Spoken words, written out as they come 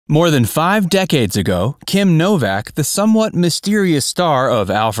More than 5 decades ago, Kim Novak, the somewhat mysterious star of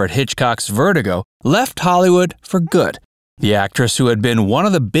Alfred Hitchcock's Vertigo, left Hollywood for good. The actress, who had been one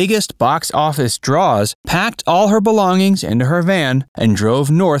of the biggest box office draws, packed all her belongings into her van and drove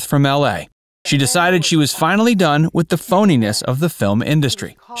north from LA. She decided she was finally done with the phoniness of the film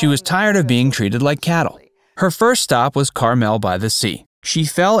industry. She was tired of being treated like cattle. Her first stop was Carmel-By-The-Sea. She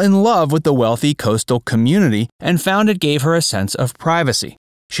fell in love with the wealthy coastal community and found it gave her a sense of privacy.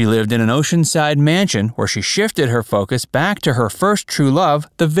 She lived in an oceanside mansion where she shifted her focus back to her first true love,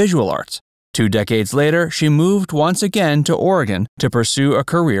 the visual arts. 2 decades later, she moved once again to Oregon to pursue a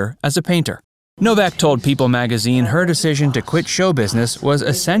career as a painter. Novak told People magazine her decision to quit show business was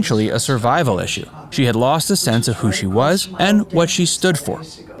essentially a survival issue. She had lost a sense of who she was and what she stood for.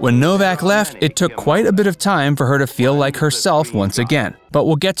 When Novak left, it took quite a bit of time for her to feel like herself once again. But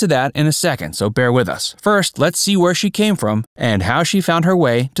we'll get to that in a second, so bear with us. First, let's see where she came from and how she found her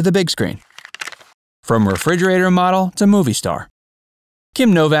way to the big screen. From refrigerator model to movie star.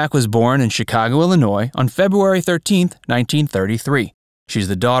 Kim Novak was born in Chicago, Illinois on February 13, 1933. She's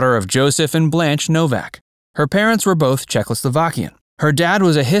the daughter of Joseph and Blanche Novak. Her parents were both Czechoslovakian. Her dad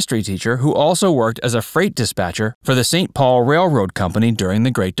was a history teacher who also worked as a freight dispatcher for the St. Paul Railroad Company during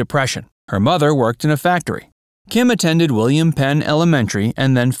the Great Depression. Her mother worked in a factory. Kim attended William Penn Elementary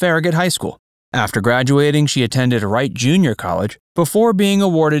and then Farragut High School. After graduating, she attended Wright Junior College before being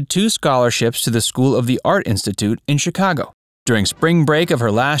awarded 2 scholarships to the School of the Art Institute in Chicago. During spring break of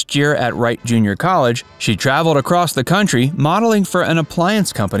her last year at Wright Junior College, she traveled across the country modeling for an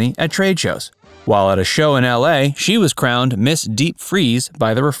appliance company at trade shows. While at a show in LA, she was crowned Miss Deep Freeze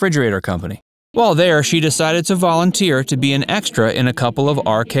by the refrigerator company. While there, she decided to volunteer to be an extra in a couple of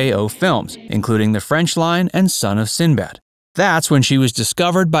RKO films, including The French Line and Son of Sinbad. That's when she was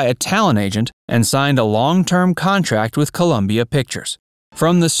discovered by a talent agent and signed a long-term contract with Columbia Pictures.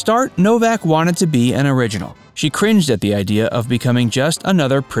 From the start, Novak wanted to be an original. She cringed at the idea of becoming just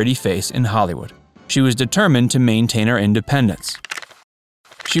another pretty face in Hollywood. She was determined to maintain her independence.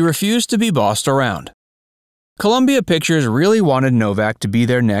 She refused to be bossed around. Columbia Pictures really wanted Novak to be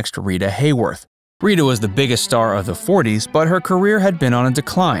their next Rita Hayworth. Rita was the biggest star of the 40s, but her career had been on a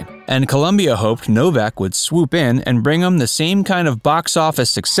decline, and Columbia hoped Novak would swoop in and bring them the same kind of box office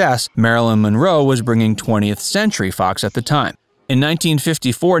success Marilyn Monroe was bringing 20th Century Fox at the time. In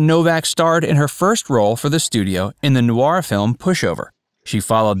 1954, Novak starred in her first role for the studio in the noir film Pushover. She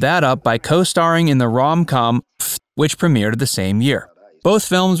followed that up by co-starring in the rom-com which premiered the same year. Both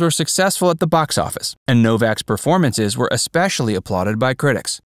films were successful at the box office, and Novak's performances were especially applauded by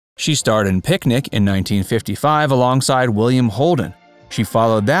critics. She starred in Picnic in 1955 alongside William Holden. She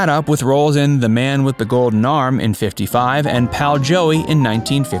followed that up with roles in The Man with the Golden Arm in '55 and Pal Joey in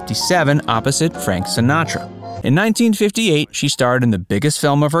 1957 opposite Frank Sinatra. In 1958, she starred in the biggest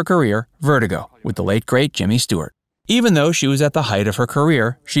film of her career, Vertigo, with the late great Jimmy Stewart. Even though she was at the height of her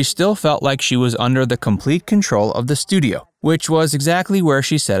career, she still felt like she was under the complete control of the studio, which was exactly where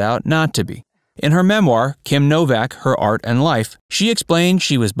she set out not to be. In her memoir, Kim Novak, Her Art and Life, she explained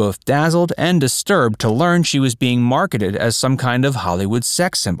she was both dazzled and disturbed to learn she was being marketed as some kind of Hollywood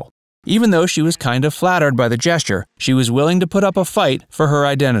sex symbol. Even though she was kind of flattered by the gesture, she was willing to put up a fight for her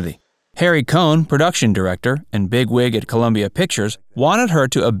identity. Harry Cohn, production director and bigwig at Columbia Pictures, wanted her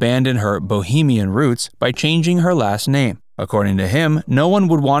to abandon her bohemian roots by changing her last name. According to him, no one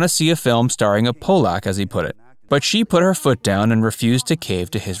would want to see a film starring a Polak, as he put it. But she put her foot down and refused to cave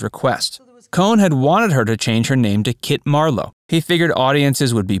to his request. Cohn had wanted her to change her name to Kit Marlowe. He figured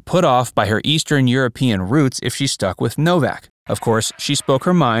audiences would be put off by her Eastern European roots if she stuck with Novak. Of course, she spoke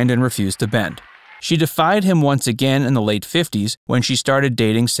her mind and refused to bend. She defied him once again in the late 50s when she started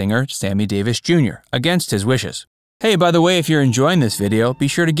dating singer Sammy Davis Jr. against his wishes. Hey, by the way, if you're enjoying this video, be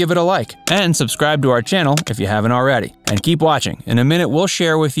sure to give it a like and subscribe to our channel if you haven't already. And keep watching. In a minute, we'll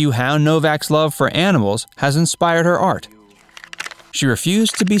share with you how Novak's love for animals has inspired her art. She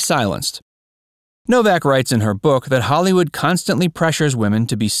refused to be silenced. Novak writes in her book that Hollywood constantly pressures women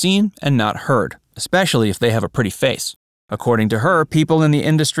to be seen and not heard, especially if they have a pretty face. According to her, people in the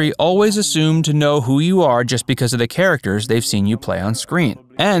industry always assume to know who you are just because of the characters they've seen you play on screen.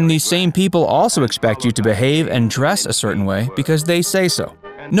 And these same people also expect you to behave and dress a certain way because they say so.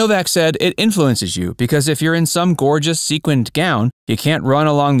 Novak said it influences you because if you're in some gorgeous sequined gown, you can't run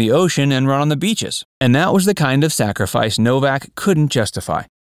along the ocean and run on the beaches. And that was the kind of sacrifice Novak couldn't justify.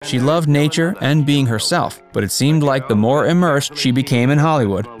 She loved nature and being herself, but it seemed like the more immersed she became in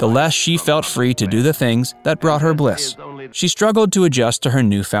Hollywood, the less she felt free to do the things that brought her bliss. She struggled to adjust to her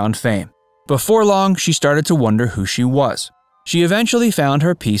newfound fame. Before long, she started to wonder who she was. She eventually found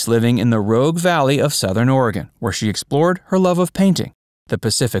her peace living in the Rogue Valley of Southern Oregon, where she explored her love of painting. The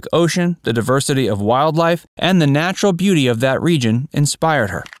Pacific Ocean, the diversity of wildlife, and the natural beauty of that region inspired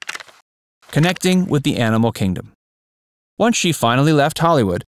her. Connecting with the animal kingdom. Once she finally left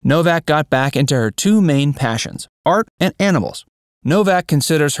Hollywood, Novak got back into her two main passions, art and animals. Novak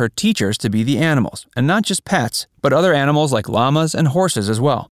considers her teachers to be the animals, and not just pets, but other animals like llamas and horses as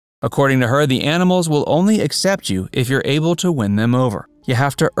well. According to her, the animals will only accept you if you're able to win them over. You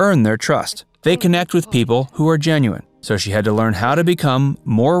have to earn their trust. They connect with people who are genuine, so she had to learn how to become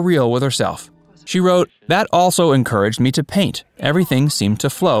more real with herself. She wrote, "That also encouraged me to paint. Everything seemed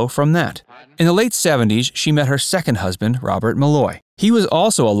to flow from that." In the late 70s, she met her second husband, Robert Malloy. He was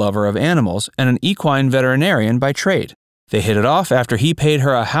also a lover of animals and an equine veterinarian by trade. They hit it off after he paid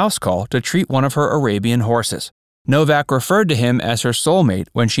her a house call to treat one of her Arabian horses. Novak referred to him as her soulmate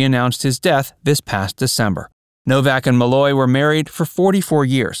when she announced his death this past December. Novak and Malloy were married for 44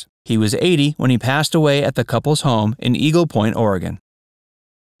 years. He was 80 when he passed away at the couple's home in Eagle Point, Oregon.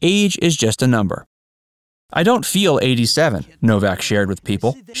 Age is just a number. "I don't feel 87, Novak shared with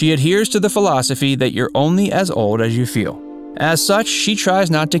People. She adheres to the philosophy that you're only as old as you feel. As such, she tries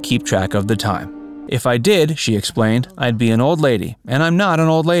not to keep track of the time. If I did, she explained, I'd be an old lady, and I'm not an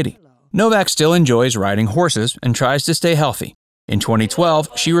old lady." Novak still enjoys riding horses and tries to stay healthy. In 2012,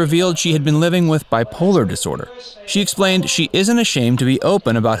 she revealed she had been living with bipolar disorder. She explained she isn't ashamed to be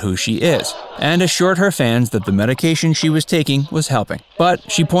open about who she is, and assured her fans that the medication she was taking was helping.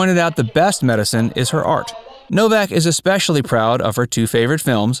 But she pointed out the best medicine is her art. Novak is especially proud of her two favorite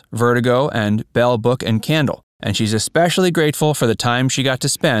films, Vertigo and Bell, Book and Candle, and she's especially grateful for the time she got to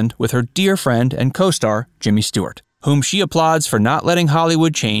spend with her dear friend and co-star, Jimmy Stewart, whom she applauds for not letting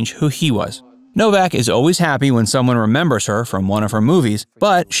Hollywood change who he was. Novak is always happy when someone remembers her from one of her movies,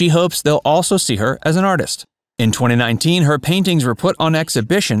 but she hopes they'll also see her as an artist. In 2019, her paintings were put on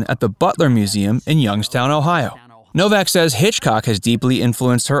exhibition at the Butler Museum in Youngstown, Ohio. Novak says Hitchcock has deeply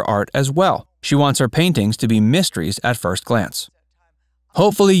influenced her art as well. She wants her paintings to be mysteries at first glance.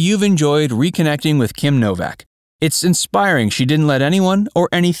 Hopefully you've enjoyed reconnecting with Kim Novak. It's inspiring she didn't let anyone or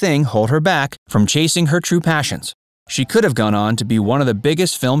anything hold her back from chasing her true passions. She could have gone on to be one of the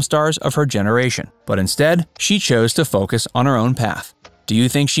biggest film stars of her generation, but instead, she chose to focus on her own path. Do you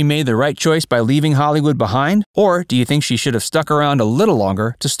think she made the right choice by leaving Hollywood behind, or do you think she should have stuck around a little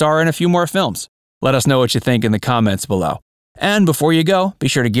longer to star in a few more films? Let us know what you think in the comments below. And before you go, be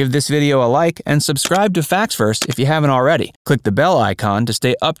sure to give this video a like and subscribe to Facts First if you haven't already. Click the bell icon to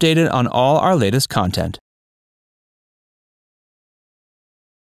stay updated on all our latest content.